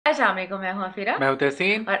अस्सलाम वालेकुम, मैं हूं अफीरा। मैं हूं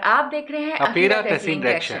तहसीन और आप देख रहे हैं अफीरा तहसीन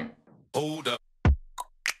रिएक्शन।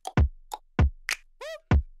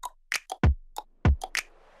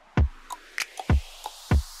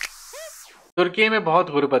 तुर्की में बहुत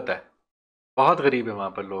गुर्बत है, बहुत गरीब है वहाँ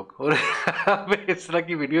पर लोग और हमें इस तरह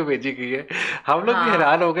की वीडियो भेजी गई है। हम लोग भी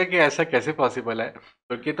हैरान हो गए कि ऐसा कैसे पॉसिबल है।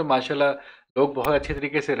 तुर्की तो माशाल्लाह लोग बहुत अच्छे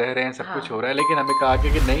तरीके से रह रहे हैं, सब कुछ हो रहा है, लेकिन हमें कहा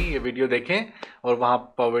गया कि नहीं, ये वीडियो देखें और वहाँ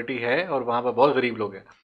पॉवर्टी है और वहाँ पर बहुत गरीब लोग हैं।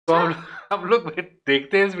 तो हम लोग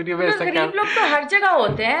देखते हैं इस वीडियो में ऐसा क्या। गरीब लोग तो हर जगह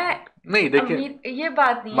होते हैं, नहीं देखिए ये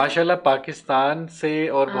बात नहीं। माशाल्लाह पाकिस्तान से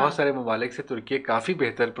और बहुत सारे ममालिक से तुर्की काफ़ी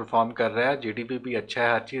बेहतर परफॉर्म कर रहा है। जीडीपी भी अच्छा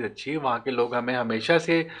है, हर चीज़ अच्छी है। वहाँ के लोग हमें हमेशा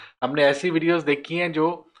से, हमने ऐसी वीडियोस देखी हैं जो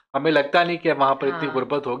हमें लगता नहीं कि वहाँ पर इतनी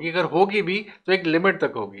गुर्बत होगी, अगर होगी भी तो एक लिमिट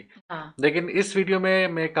तक होगी। लेकिन इस वीडियो में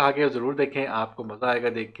मैं कहा गया ज़रूर देखें, आपको मज़ा आएगा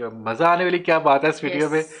देख के। मज़ा आने वाली क्या बात है इस वीडियो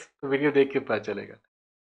में, तो वीडियो देख के पता चलेगा।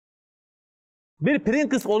 Bir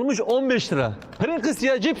Pringles olmuş 15 lira. Pringles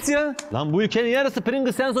ya, cips ya. Lan bu ülkenin yarısı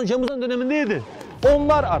Pringles en son Ramazan dönemindeydi.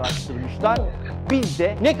 Onlar araştırmışlar.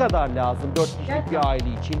 Bizde ne kadar lazım 4 kişilik bir aile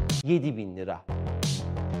için? 7.000 lira.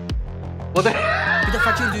 O da bir de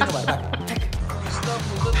fakir düğünü var bak.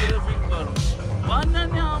 İstanbul'da trafik var. Bana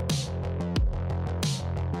ne yap?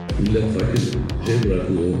 Millet fakir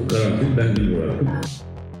bırakıyor, karantin ben bir bıraktım.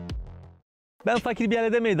 Ben fakir bir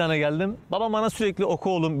ailede meydana geldim. Babam bana sürekli oku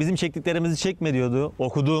oğlum, bizim çektiklerimizi çekme diyordu.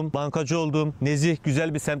 Okudum, bankacı oldum, nezih,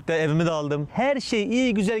 güzel bir semtte evimi de aldım. Her şey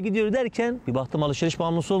iyi güzel gidiyor derken bir baktım alışveriş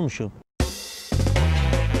bağımlısı olmuşum.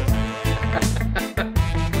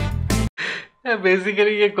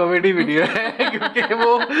 Basically ये comedy video है क्योंकि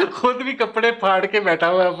वो खुद भी कपड़े फाड़ के बैठा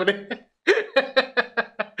हुआ है अपने।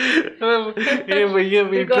 ये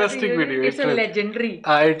interesting video,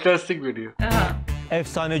 interesting video.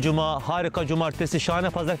 Efsane cuma, harika cumartesi, şahane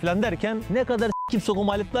pazar falan derken ne kadar s**kim sokum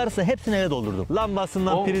aletlerse hepsini eve doldurdum.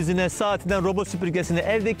 Lambasından prizine, saatinden robot süpürgesine,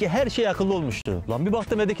 evdeki her şey akıllı olmuştu. Lan bir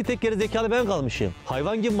baktım evdeki tek geri zekalı ben kalmışım.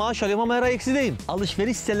 Hayvan gibi maaş alıyorum ama her ay eksideyim.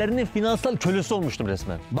 Alışveriş sitelerinin finansal kölesi olmuştum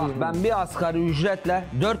resmen. Bak ben bir asgari ücretle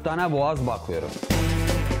 4 tane boğaz bakıyorum.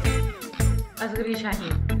 Asgari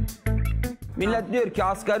Şahin. Millet diyor ki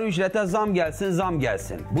asgari ücrete zam gelsin, zam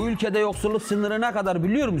gelsin. Bu ülkede yoksulluk sınırı ne kadar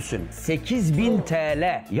biliyor musun? 8.000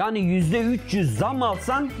 TL. Yani %300 zam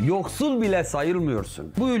alsan yoksul bile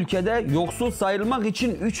sayılmıyorsun. Bu ülkede yoksul sayılmak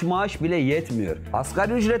için 3 maaş bile yetmiyor.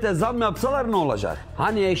 Asgari ücrete zam yapsalar ne olacak?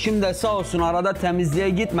 Hani eşim de sağ olsun arada temizliğe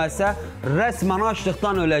gitmezse resmen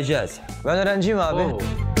açlıktan öleceğiz. Ben öğrenciyim abi.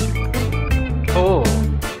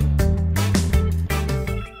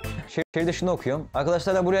 Şehir dışında okuyorum.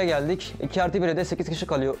 Arkadaşlarla buraya geldik. 2+1'de 8 kişi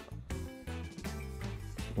kalıyor.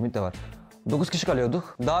 Ümit de var. 9 kişi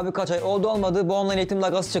kalıyorduk. Daha birkaç ay oldu olmadı bu online eğitim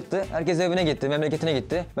dalgası çıktı. Herkes evine gitti, memleketine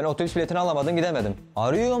gitti. Ben otobüs biletini alamadım, gidemedim.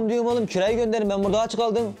 Arıyorum diyorum oğlum kirayı gönderin, ben burada aç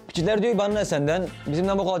kaldım. Piçiler diyor bana ne senden?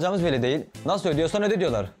 Bizimden bok alacağımız belli değil. Nasıl ödüyorsan öde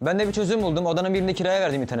diyorlar. Ben de bir çözüm buldum. Odanın birini kiraya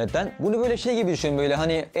verdim internetten. Bunu böyle şey gibi düşünün, böyle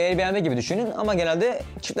hani Airbnb gibi düşünün ama genelde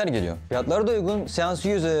çiftler geliyor. Fiyatları da uygun. Seansı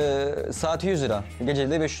 100, saati 100 lira.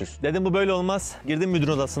 Geceli de 500. Dedim bu böyle olmaz. Girdim müdür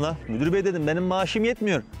odasına. Müdür bey dedim benim maaşım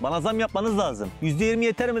yetmiyor. Bana zam yapmanız lazım. %20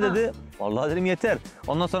 yeter mi dedi. Vallahi dedim yeter.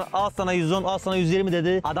 Ondan sonra al sana 110, al sana 120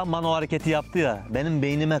 dedi. Adam bana o hareketi yaptı ya. Benim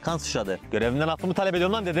beynime kan sıçradı. Görevimden aklımı talep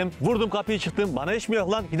ediyorum lan dedim. Vurdum kapıyı çıktım. Bana iş mi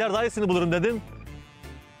yok lan? Gider daha iyisini bulurum dedim.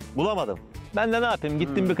 Bulamadım. Ben de ne yapayım?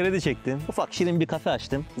 Gittim bir kredi çektim. Ufak şirin bir kafe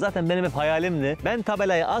açtım. Zaten benim hep hayalimdi. Ben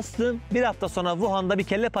tabelayı astım. Bir hafta sonra Wuhan'da bir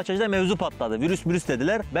kelle paçacıda mevzu patladı. Virüs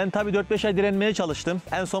dediler. Ben tabii 4-5 ay direnmeye çalıştım.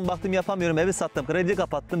 En son baktım yapamıyorum. Evi sattım. Krediyi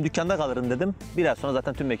kapattım. Dükkanda kalırım dedim. Bir ay sonra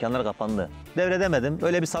zaten tüm mekanlar kapandı. Devredemedim.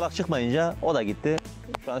 Öyle bir salak çıkmayınca o da gitti.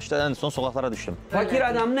 Şu an işte en son sokaklara düştüm. Fakir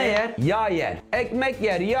adam ne yer? Yağ yer. Ekmek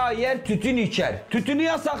yer, yağ yer, tütün içer. Tütünü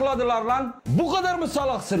yasakladılar lan. Bu kadar mı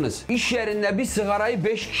salaksınız? İş yerinde bir sigarayı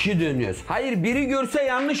 5 kişi dönüyoruz. Hayır biri görse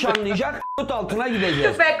yanlış anlayacak. Altına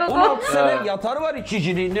gideceğiz. 16 sene yatarı var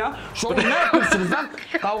içiciliğin ya. Şöyle ne yapıyorsunuz lan?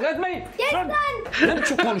 Kavga etmeyin. Geç lan. Ne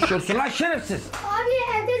biçim konuşuyorsun lan şerefsiz?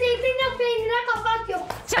 Abi evde zeytin yok, peynire kapak yok.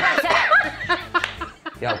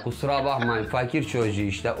 Ya kusura bakmayın fakir çocuğu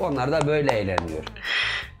işte. Onlar da böyle eğleniyor.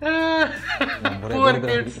 Buraya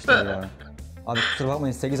böyle gitmişler ya. Abi kusura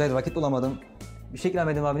bakmayın 8 aydır vakit bulamadım. Bir şey ikram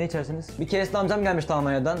edeyim abi, ne içersiniz? Bir keresinde amcam gelmişti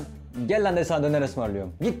Almanya'dan. Gel lan dedi sana döner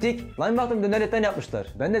ısmarlıyorum. Gittik. Lan baktım döner etten yapmışlar.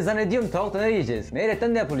 Ben de zannediyorum tavuk döner yiyeceğiz. Meğer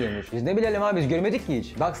etten de yapılıyormuş. Biz ne bilelim abi, biz görmedik ki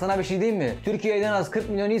hiç. Bak sana bir şey diyeyim mi? Türkiye'de en az 40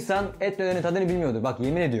 milyon insan et dönerin tadını bilmiyordu. Bak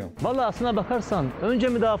yemin ediyorum. Vallahi aslına bakarsan önce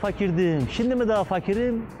mi daha fakirdim, şimdi mi daha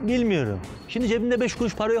fakirim bilmiyorum. Şimdi cebimde 5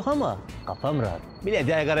 kuruş para yok ama kafam rahat. Bile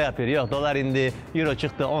diagara yapıyor. Yok dolar indi, euro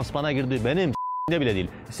çıktı, ons bana girdi. Benim ne bile değil.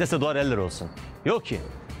 İstese dolar 50 lira olsun. Yok ki.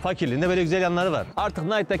 Fakirliğinde böyle güzel yanları var. Artık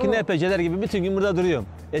Night'taki NPC'ler gibi bütün gün burada duruyorum.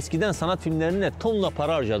 Eskiden sanat filmlerine tonla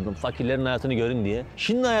para harcardım fakirlerin hayatını görün diye.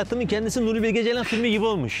 Şimdi hayatımın kendisi Nuri Bilge Ceylan filmi gibi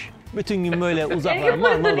olmuş. Bütün gün böyle uzaklara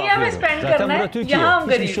marmar bakıyorum. Zaten burada Türkiye.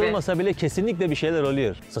 Hiçbir şey olmasa bile kesinlikle bir şeyler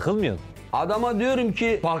oluyor. Sıkılmıyor. Adama diyorum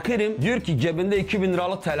ki fakirim, diyor ki cebinde 2000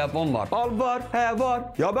 liralık telefon var. Al var, he var.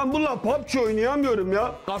 Ya ben bununla PUBG oynayamıyorum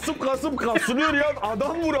ya. Kasıp kasılıyor ya,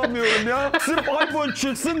 adam vuramıyorum ya. Sırf iPhone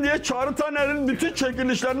çıksın diye Çağrı Taner'in bütün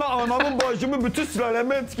çekilişlerine anamın bacımı bütün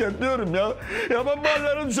sülaleme etiketliyorum ya. Ya ben bu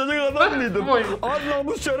hallere düşecek adam mıydım? Al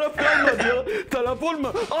namus şeref kalmadı ya. Telefon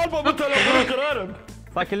mu? Al bu telefonu kırarım.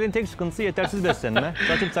 Fakirlerin tek sıkıntısı yetersiz beslenme.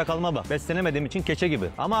 Saçım sakalıma bak. Beslenemediğim için keçe gibi.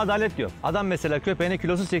 Ama adalet yok. Adam mesela köpeğine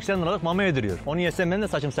kilosu 80 liralık mama yediriyor. Onu yesem benim de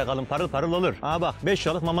saçım sakalım parıl parıl olur. Ama bak 5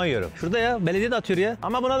 liralık mama yiyorum. Şurada ya belediye de atıyor ya.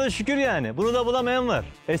 Ama buna da şükür yani. Bunu da bulamayan var.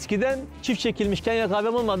 Eskiden çift çekilmiş Kenya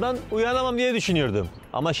kahvem olmadan uyanamam diye düşünüyordum.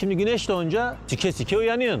 Ama şimdi güneş doğunca sike sike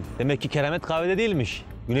uyanıyorsun. Demek ki keramet kahvede değilmiş.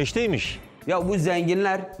 Güneşteymiş. Ya bu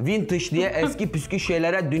zenginler vintage diye eski püskü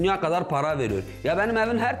şeylere dünya kadar para veriyor. Ya benim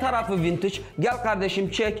evin her tarafı vintage. Gel kardeşim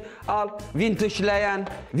çek, al. Vintage leğen,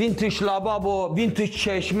 vintage lavabo, vintage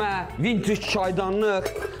çeşme, vintage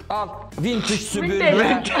çaydanlık. Al, vintage süpürge,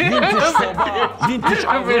 vintage soba, vintage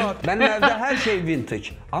avrat. Benim evde her şey vintage.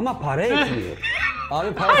 Ama para etmiyor.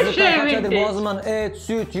 Abi parasızlıktan kaç aydır boğazımdan et,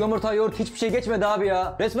 süt, yumurta, yoğurt hiçbir şey geçmedi abi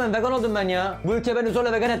ya. Resmen vegan oldum ben ya. Bu ülke beni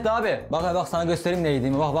zorla vegan etti abi. Bak sana göstereyim ne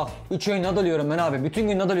yediğimi. Bak. 3 öğün nadal yiyorum ben abi. Bütün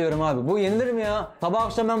gün nadal yiyorum abi. Bu yenilir mi ya? Sabah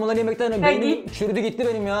akşam ben bunları yemekten beynim çürüdü gitti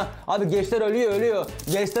benim ya. Abi gençler ölüyor.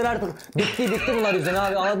 Gençler artık bitti bunlar yüzünden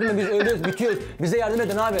abi. Anladın mı? Biz ölüyoruz, bitiyoruz. Bize yardım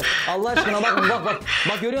edin abi. Allah aşkına bak.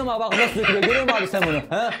 Bak görüyor musun abi? Bak nasıl dökülüyor. Görüyor musun abi sen bunu?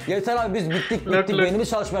 He? Gençler abi biz bittik. Beynimiz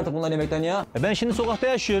çalışmıyor artık bunları yemekten ya. Ben şimdi sokakta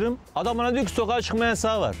yaşıyorum. Adam bana diyor ki sokağa çıkma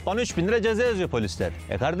yasağı var. Bana 3000 lira ceza yazıyor polisler.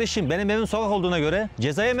 Kardeşim benim evim sokak olduğuna göre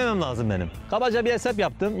ceza yememem lazım benim. Kabaca bir hesap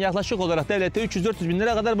yaptım. Yaklaşık olarak devlette 300-400 bin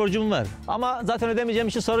lira kadar borcum var. Ama zaten ödemeyeceğim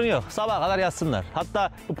için sorun yok. Sabaha kadar yazsınlar. Hatta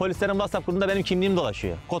bu polislerin WhatsApp grubunda benim kimliğim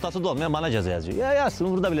dolaşıyor. Kotası da olmayan bana ceza yazıyor. Ya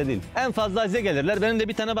yazsın burada bile değil. En fazla size gelirler. Benim de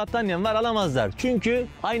bir tane battaniyem var alamazlar. Çünkü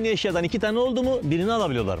aynı eşyadan 2 tane oldu mu birini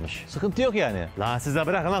alabiliyorlarmış. Sıkıntı yok yani. La size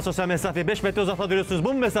bırakın lan sosyal mesafeyi. 5 metre uzakta duruyorsunuz.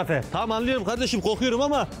 Bu mu mesafe? Tamam anlıyorum kardeşim kokuyorum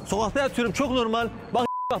ama sokakta yatıyorum çok normal.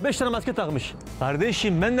 Bak 5 tane maske takmış.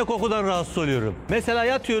 Kardeşim ben de kokudan rahatsız oluyorum. Mesela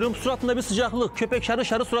yatıyorum suratımda bir sıcaklık. Köpek şarı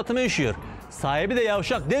şarı suratıma üşüyor. Sahibi de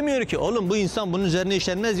yavşak demiyor ki oğlum bu insan bunun üzerine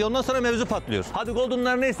işlenmez ya ondan sonra mevzu patlıyor. Hadi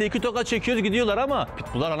Golden'lar neyse 2 tokat çekiyoruz gidiyorlar ama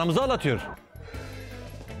pitbulllar anamızı ağlatıyor.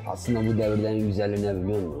 Aslında bu devirde en güzeli ne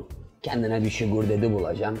biliyor musun? Kendine bir şugur dedi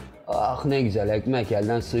bulacaksın. Ah ne güzel ekmek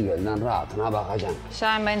elden su gölden rahatına bakacaksın.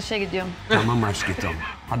 Şahin ben işe gidiyorum. Tamam aşkım.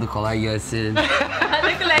 Hadi kolay gelsin.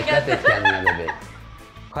 Hadi kolay Dikkat et kendine bebeğim.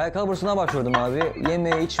 KYK bursuna başvurdum abi.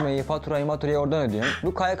 Yemeği, içmeyi, faturayı oradan ödüyorum.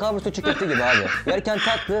 Bu KYK bursu çikolata gibi abi. Yerken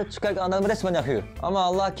tatlı, çıkarken adamı resmen yakıyor. Ama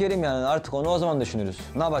Allah kerim yani artık onu o zaman düşünürüz.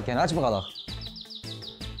 Ne bak yani aç mı kalak?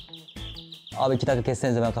 Abi 2 dakika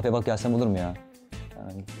kessenize ben kafeye bak gelsem olur mu ya?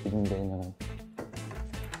 Yani bilmiyorum.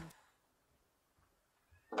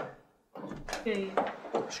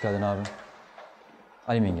 Hoş geldin abi.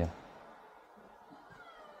 Ali yenge.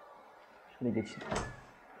 Şöyle geçin.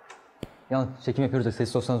 Yalnız çekim yapıyoruz da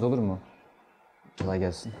sessiz olsanız olur mu? Kolay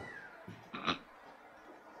gelsin.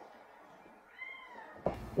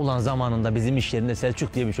 Ulan zamanında bizim iş yerinde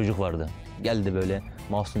Selçuk diye bir çocuk vardı. Geldi böyle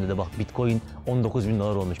Mahsun dedi bak Bitcoin 19.000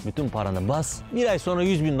 dolar olmuş. Bütün paranı bas. Bir ay sonra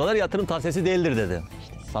 100.000 dolar yatırım tavsiyesi değildir dedi.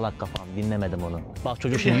 İşte salak kafam dinlemedim onu. Bak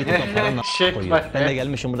çocuk şimdi YouTube'dan paranla koyuyor. Ben de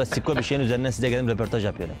gelmişim burada sikko bir şeyin üzerinden size gelip röportaj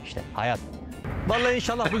yapıyorum. İşte hayat. Vallahi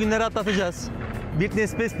inşallah bu günleri atlatacağız. Britney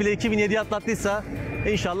Spears bile 2007'yi atlattıysa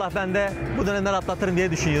inşallah ben de bu dönemleri atlatırım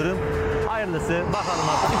diye düşünüyorum. Hayırlısı bakalım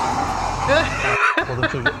artık. Oğlum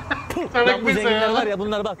çocuk. Ya bu zenginler var ya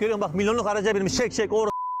bunlar bak görüyor musun bak milyonluk araca binmiş çek o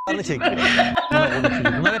r***larını çek.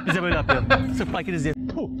 Bunlar hep bize böyle yapıyor. Sırf fakiriz diye.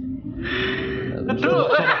 Ne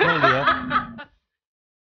oldu ya?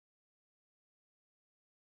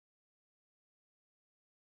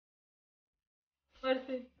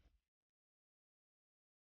 Mersi.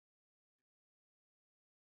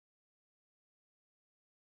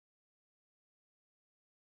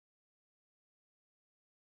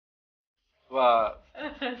 वाह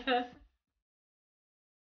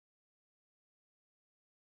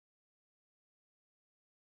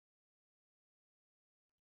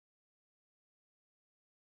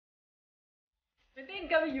वैसे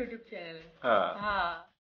इनका भी YouTube channel है। हाँ हाँ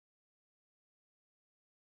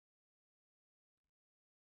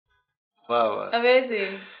वाह वाह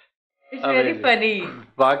amazing it's very funny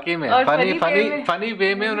वाकई में और फनी funny फनी way में- फनी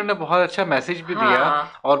वे में उन्होंने बहुत अच्छा मैसेज भी हाँ। दिया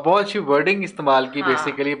और बहुत अच्छी वर्डिंग इस्तेमाल की हाँ।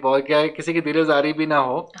 बेसिकली बहुत क्या है किसी की दिलजारी भी ना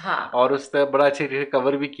हो हाँ और उस तरह बड़ा अच्छे से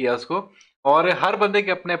कवर भी किया उसको और हर बंदे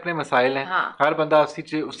के अपने अपने मसाइल हैं। हाँ। हर बंदा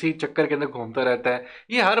उसी चक्कर के अंदर घूमता रहता है।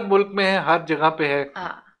 ये हर मुल्क में है, हर जगह पे है।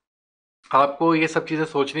 हाँ। आपको ये सब चीजें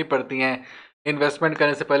सोचनी पड़ती हैं। इन्वेस्टमेंट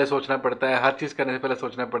करने से पहले सोचना पड़ता है, हर चीज करने से पहले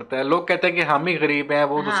सोचना पड़ता है। लोग कहते हैं कि हम ही गरीब हैं,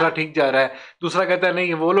 वो दूसरा हाँ। ठीक जा रहा है, दूसरा कहता है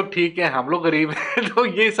नहीं वो लोग ठीक है, हम लोग गरीब हैं। तो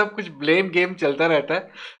ये सब कुछ ब्लेम गेम चलता रहता है।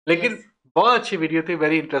 लेकिन Yes. बहुत अच्छी वीडियो थी,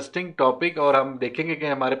 वेरी इंटरेस्टिंग टॉपिक, और हम देखेंगे कि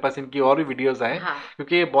हमारे पास इनकी और भी वीडियोस आए। हाँ।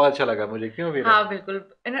 क्योंकि ये बहुत अच्छा लगा मुझे। क्यों वीरा? हाँ बिल्कुल,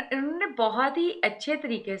 इन्होंने बहुत ही अच्छे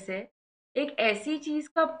तरीके से एक ऐसी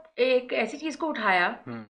चीज को उठाया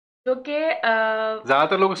जो कि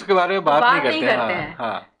ज्यादातर लोग उसके बारे में बात नहीं करते हैं।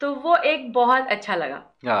 हाँ। तो वो एक बहुत अच्छा लगा।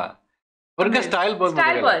 हाँ, और उनका स्टाइल बहुत स्टाइल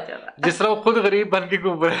मुझे बहुत लगा। अच्छा लगा। जिस तरह वो खुद गरीब बन के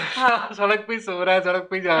घूम रहा है, हाँ। सड़क पे ही सो रहा है, सड़क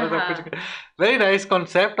पे ही जा रहा है, सब हाँ। कुछ। वेरी नाइस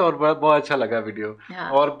कॉन्सेप्ट, और बहुत अच्छा लगा वीडियो। हाँ।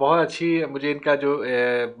 और बहुत अच्छी मुझे इनका जो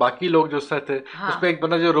बाकी लोग जो साथ हाँ। उसमें एक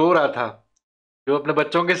बंदा जो रो रहा था, जो अपने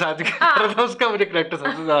बच्चों के साथ कर रहा था, उसका मुझे करेक्टर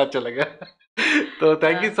सबसे ज्यादा अच्छा लगा। तो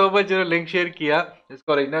थैंक यू सो मच जो लिंक शेयर किया।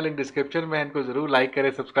 इसका ओरिजिनल लिंक डिस्क्रिप्शन में है, इनको जरूर लाइक करें,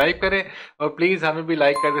 सब्सक्राइब करें, और प्लीज हमें भी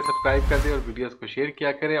लाइक कर दे, सब्सक्राइब कर दे, और वीडियोस को शेयर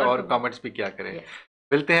किया करें, और कमेंट्स भी किया करें।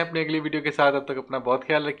 मिलते हैं अपनी अगली वीडियो के साथ। अब तक अपना बहुत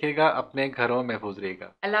ख्याल रखिएगा, अपने घरों में महफूज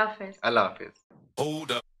रहिएगा। अल्लाह हाफिज। अल्लाह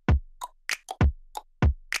हाफिज।